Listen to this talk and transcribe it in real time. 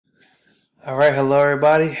Alright, hello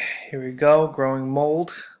everybody. Here we go, growing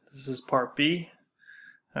mold. This is part B.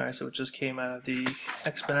 Alright, so it just came out of the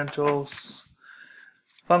exponential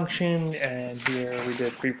function, and here we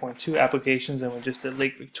did 3.2 applications, and we just did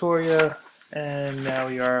Lake Victoria, and now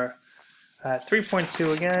we are at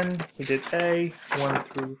 3.2 again. We did A, 1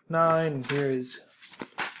 through 9, and here is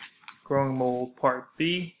growing mold part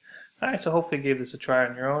B. Alright, so hopefully you gave this a try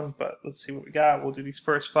on your own, but let's see what we got. We'll do these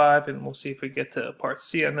first 5, and we'll see if we get to part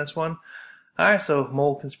C on this one. Alright, so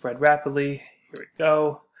mold can spread rapidly. Here we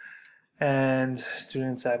go. And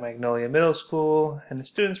students at Magnolia Middle School, and the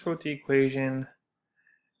students wrote the equation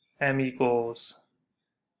m equals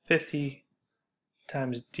 50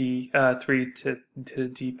 times d 3 to the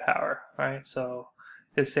d power. Right, so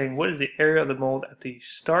it's saying what is the area of the mold at the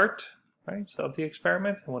start, right? So of the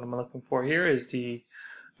experiment, and what I'm looking for here is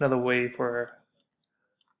another way for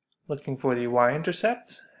looking for the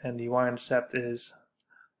y-intercept, and the y-intercept is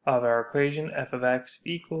of our equation f of x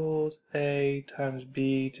equals a times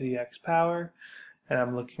b to the x power, and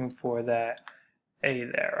I'm looking for that a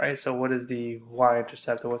there, right? So what is the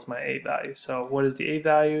y-intercept, or what's my a value? So what is the a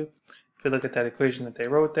value? If we look at that equation that they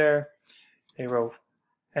wrote there, they wrote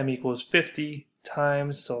m equals 50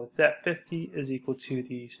 times, so that 50 is equal to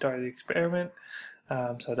the start of the experiment.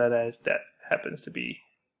 So that happens to be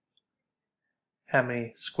how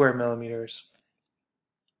many square millimeters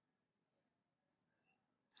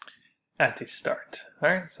at the start.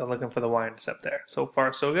 Alright, so looking for the y-intercept there. So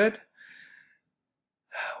far, so good.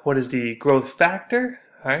 What is the growth factor?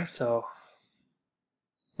 Alright, so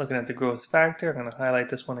looking at the growth factor, I'm going to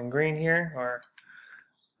highlight this one in green here, or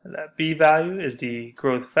that b value is the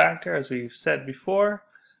growth factor, as we've said before.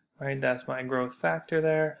 Right, that's my growth factor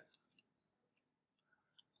there.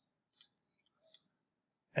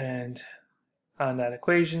 And on that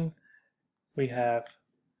equation, we have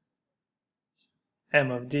m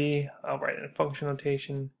of d, I'll write it in function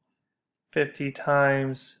notation, 50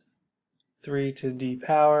 times 3 to d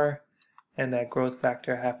power, and that growth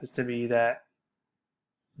factor happens to be that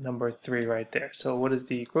number 3 right there. So what is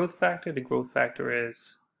the growth factor? The growth factor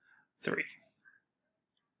is 3.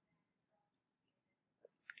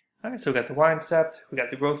 Alright, so we got the y-intercept, we got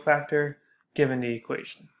the growth factor, given the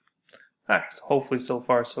equation. Alright, so hopefully so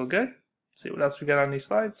far so good. Let's see what else we got on these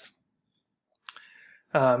slides.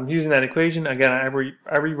 Using that equation, again, I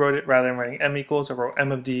rewrote it rather than writing m equals. I wrote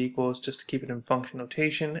m of d equals just to keep it in function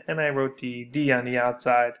notation, and I wrote the d on the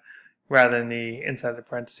outside rather than the inside the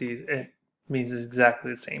parentheses. It means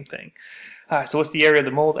exactly the same thing. Alright, so what's the area of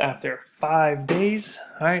the mold after 5 days?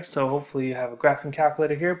 Alright, so hopefully you have a graphing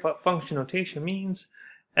calculator here, but function notation means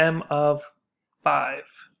m of 5,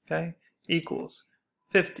 okay, equals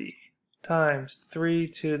 50 times 3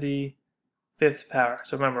 to the 5th power.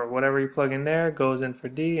 So remember, whatever you plug in there goes in for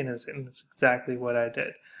d, and it's exactly what I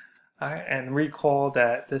did. Alright, and recall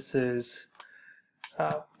that this is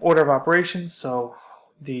order of operations, so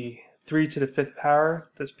the 3 to the 5th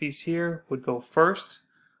power, this piece here, would go first.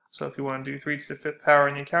 So if you want to do 3 to the 5th power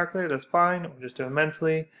in your calculator, that's fine, or just do it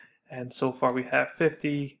mentally. And so far we have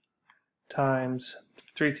 50 times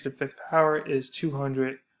 3 to the 5th power is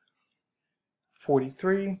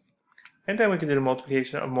 243. And then we can do the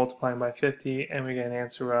multiplication of multiplying by 50, and we get an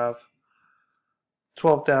answer of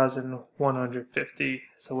 12,150.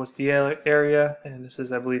 So what's the area? And this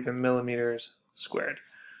is, I believe, in millimeters squared.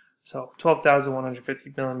 So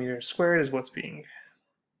 12,150 millimeters squared is what's being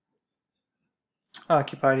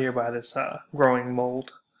occupied here by this growing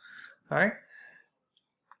mold. All right.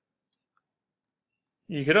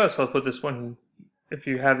 You could also put this one, if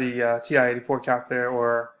you have the TI-84 calculator,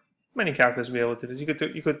 or many calculators will be able to do this.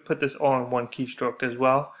 You could put this all in one keystroke as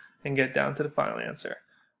well and get down to the final answer.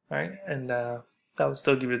 All right, and that would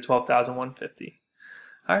still give you 12,150.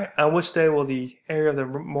 All right, on which day will the area of the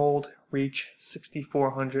mold reach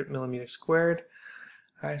 6,400 millimeters squared?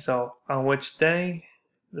 All right, so on which day?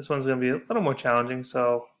 This one's going to be a little more challenging.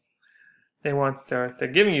 So they're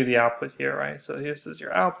giving you the output here, right? So this is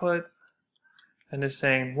your output, and they're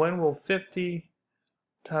saying when will 50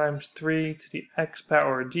 times 3 to the x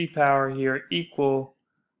power or d power here equal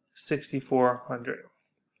 6,400.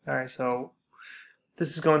 Alright, so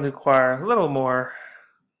this is going to require a little more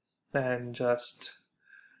than just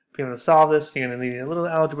being able to solve this. You're going to need a little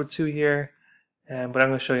algebra 2 here, but I'm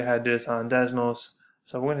going to show you how to do this on Desmos.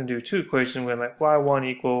 So we're going to do two equations. We're going to let y1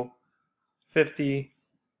 equal 50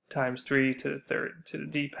 times 3 to the third to the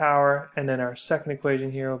d power, and then our second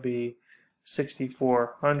equation here will be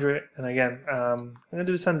 6,400. And again, I'm going to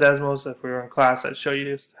do this on Desmos. If we were in class, I'd show you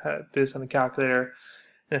this, how to do this on the calculator.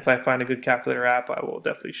 And if I find a good calculator app, I will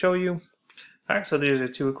definitely show you. Alright, so these are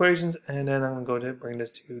two equations, and then I'm going to go to bring this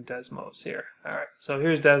to Desmos here. Alright, so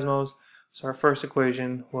here's Desmos. So our first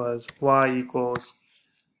equation was y equals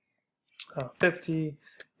 50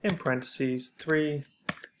 in parentheses 3,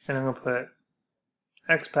 and I'm going to put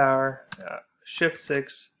x power shift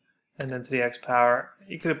 6 and then to the x power.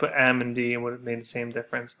 You could have put m and d and would have made the same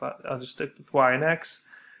difference, but I'll just stick with y and x,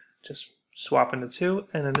 just swapping the two.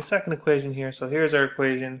 And then the second equation here, so here's our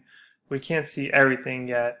equation. We can't see everything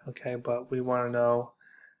yet, okay, but we want to know,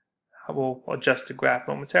 we'll adjust the graph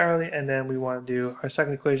momentarily, and then we want to do our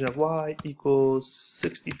second equation of y equals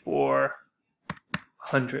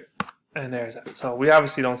 6400. And there's that. So we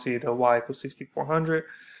obviously don't see the y equals 6400.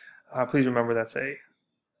 Please remember that's a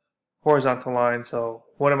horizontal line. So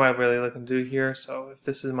what am I really looking to do here? So if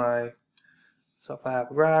this is my, so if I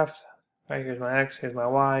have a graph, right, here's my x, here's my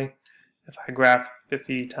y. If I graph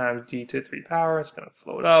 50 times d to the 3 power, it's going to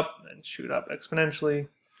float up and shoot up exponentially.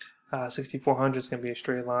 6400 is going to be a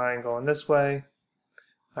straight line going this way.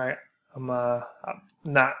 All right, I'm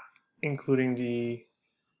not including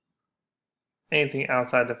anything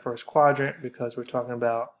outside the first quadrant because we're talking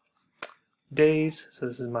about days. So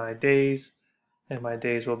this is my days, and my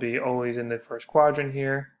days will be always in the first quadrant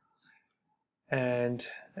here, and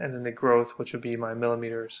then the growth, which would be my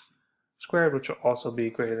millimeters squared, which will also be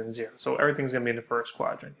greater than 0. So everything's going to be in the first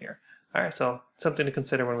quadrant here. All right, so something to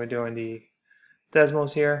consider when we're doing the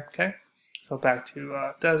Desmos here. Okay, so back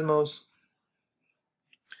to Desmos.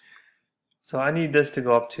 So I need this to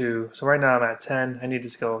go up to, so right now I'm at 10, I need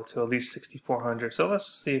this to go to at least 6400. So let's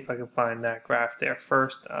see if I can find that graph there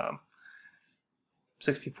first.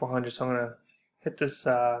 6400, so I'm going to hit this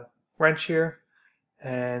wrench here,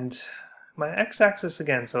 and my x-axis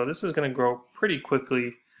again, so this is going to grow pretty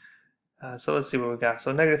quickly. So let's see what we got.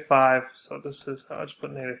 So -5, so this is, I'll just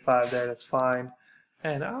put -5 there, that's fine.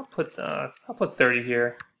 And I'll put 30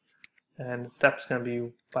 here, and the step's going to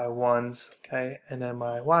be by ones, okay? And then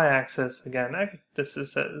my y-axis, again, this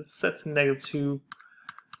is set to -2,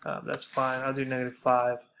 that's fine. I'll do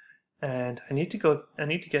 -5, and I need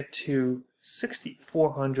to get to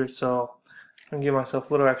 6400, so I'm going to give myself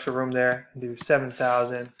a little extra room there and do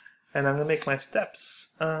 7000, and I'm going to make my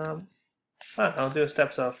steps, I'll do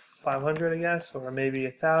steps of 500, I guess, or maybe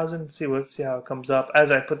 1000. See how it comes up.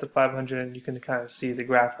 As I put the 500 in, you can kind of see the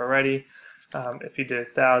graph already. If you did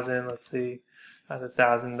 1000, let's see, the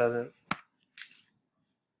 1000 doesn't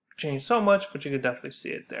change so much, but you can definitely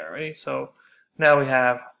see it there, right? So now we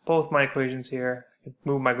have both my equations here. I can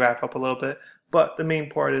move my graph up a little bit, but the main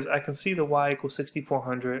part is I can see the y equals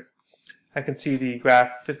 6400. I can see the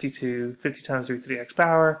graph 50 times 3x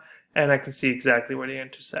power, and I can see exactly where they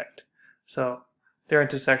intersect. So their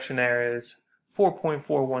intersection area is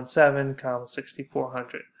 4.417,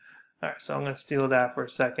 6400. All right, so I'm going to steal that for a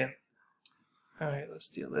second. All right, let's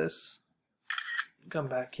steal this. Come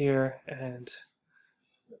back here and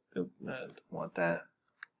I don't want that.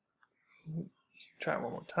 Let's try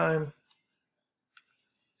one more time.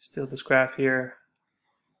 Steal this graph here.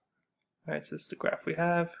 All right, so this is the graph we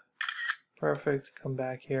have. Perfect. Come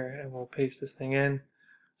back here and we'll paste this thing in.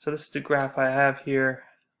 So this is the graph I have here.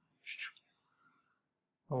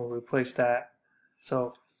 We'll replace that.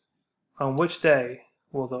 So on which day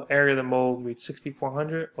will the area of the mold reach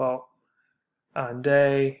 6400? Well, on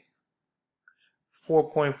day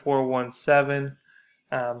 4.417.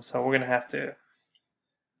 So we're going to have to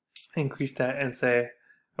increase that and say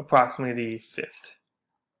approximately the 5th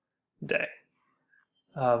day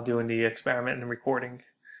of doing the experiment and recording.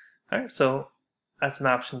 All right, so that's an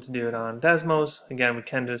option to do it on Desmos. Again, we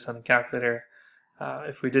can do this on the calculator.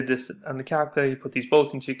 If we did this on the calculator, you put these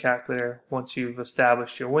both into your calculator. Once you've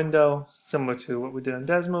established your window, similar to what we did on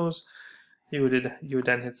Desmos, you would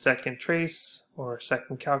then hit second trace or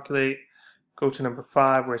second calculate, go to number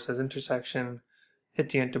 5 where it says intersection,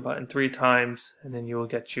 hit the enter button 3 times, and then you will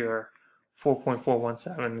get your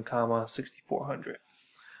 4.417, 6400.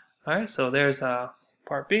 All right, so there's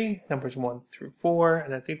part B, numbers 1 through 4,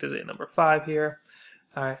 and I think there's a number 5 here.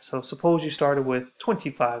 All right, so suppose you started with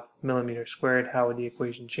 25 millimeters squared. How would the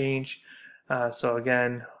equation change? So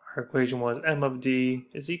again, our equation was m of d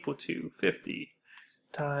is equal to 50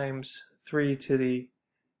 times 3 to the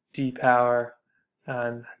d power.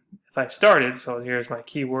 And if I started, so here's my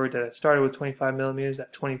keyword that I started with 25 millimeters,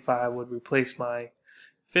 that 25 would replace my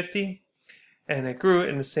 50. And it grew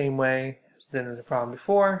in the same way as did in the problem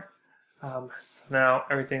before. So now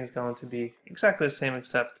everything is going to be exactly the same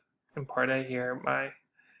except in part A here, my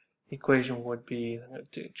equation would be, I'm going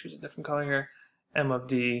to choose a different color here, m of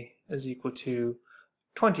d is equal to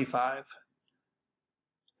 25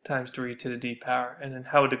 times 3 to the d power. And then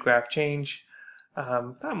how would the graph change?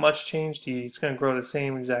 Not much change. It's going to grow the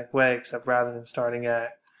same exact way, except rather than starting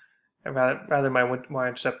at, rather my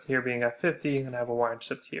y-intercept here being at 50, I'm going to have a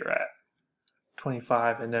y-intercept here at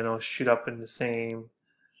 25, and then it'll shoot up in the same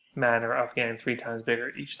manner of getting 3 times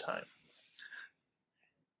bigger each time.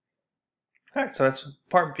 Alright, so that's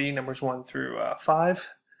part B, numbers 1 through 5.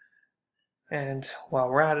 And while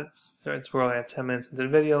we're at it, since we're only at 10 minutes into the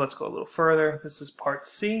video, let's go a little further. This is part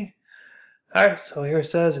C. Alright, so here it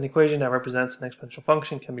says an equation that represents an exponential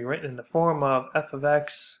function can be written in the form of f of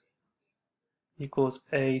x equals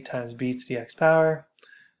a times b to the x power.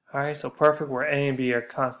 Alright, so perfect, where a and b are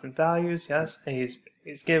constant values. Yes, a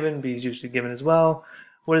is given, b is usually given as well.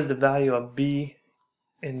 What is the value of b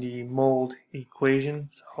in the mold equation?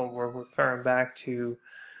 So we're referring back to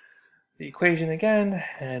the equation again,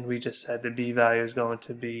 and we just said the b value is going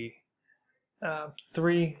to be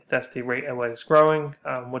 3. That's the rate at what it's growing.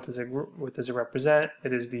 What does it represent?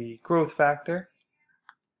 It is the growth factor.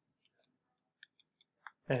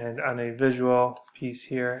 And on a visual piece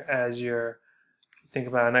here, as you think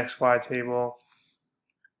about an XY table,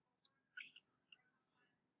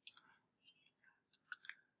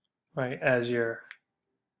 right, as your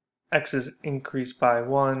x's increase by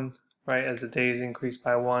 1, right, as the days increase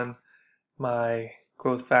by 1, my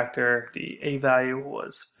growth factor, the a value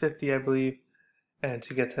was 50, I believe, and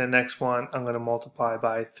to get to the next one, I'm going to multiply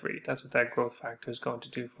by 3. That's what that growth factor is going to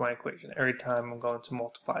do for my equation. Every time I'm going to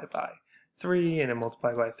multiply by 3, and then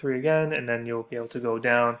multiply by 3 again, and then you'll be able to go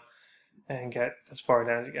down and get as far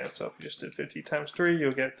down as you get. So if you just did 50 times 3,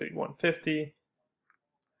 you'll get the 150.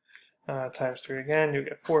 Times 3 again, you'll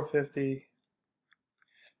get 450.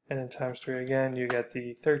 And then times 3 again, you get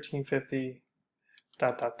the 1350. ...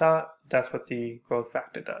 That's what the growth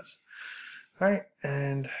factor does. All right,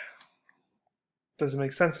 and does it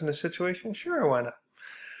make sense in this situation? Sure, why not?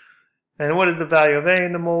 And what is the value of a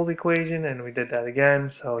in the mold equation? And we did that again.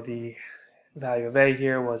 So the value of a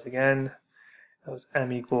here was, again, that was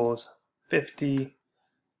m equals 50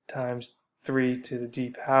 times 3 to the d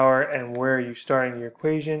power. And where are you starting your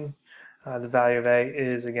equation? The value of a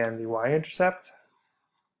is, again, the y-intercept,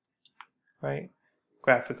 right?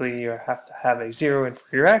 Graphically, you have to have a 0 in for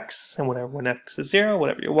your x, and when x is 0,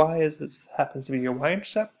 whatever your y is, this happens to be your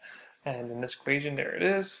y-intercept. And in this equation, there it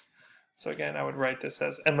is. So again, I would write this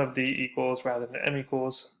as m of d equals rather than m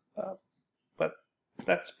equals. But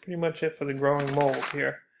that's pretty much it for the growing mold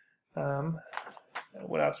here.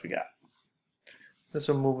 What else we got? This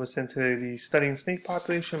will move us into the studying snake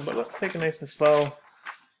population, but let's take it nice and slow.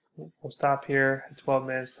 We'll stop here at 12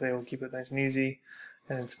 minutes. Today we'll keep it nice and easy.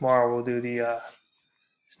 And tomorrow we'll do the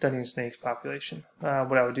studying snakes population.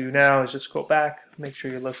 What I would do now is just go back, make sure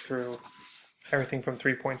you look through everything from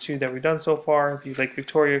 3.2 that we've done so far, the Lake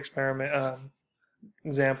Victoria experiment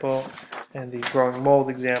example, and the growing mold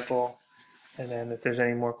example. And then if there's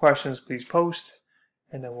any more questions, please post.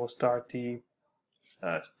 And then we'll start the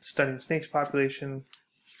studying snakes population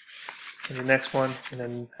in the next one. And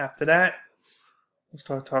then after that, we'll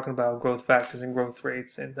start talking about growth factors and growth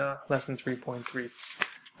rates in lesson 3.3.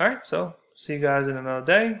 All right, so see you guys in another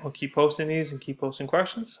day. We'll keep posting these and keep posting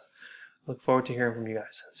questions. Look forward to hearing from you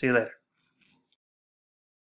guys. See you later.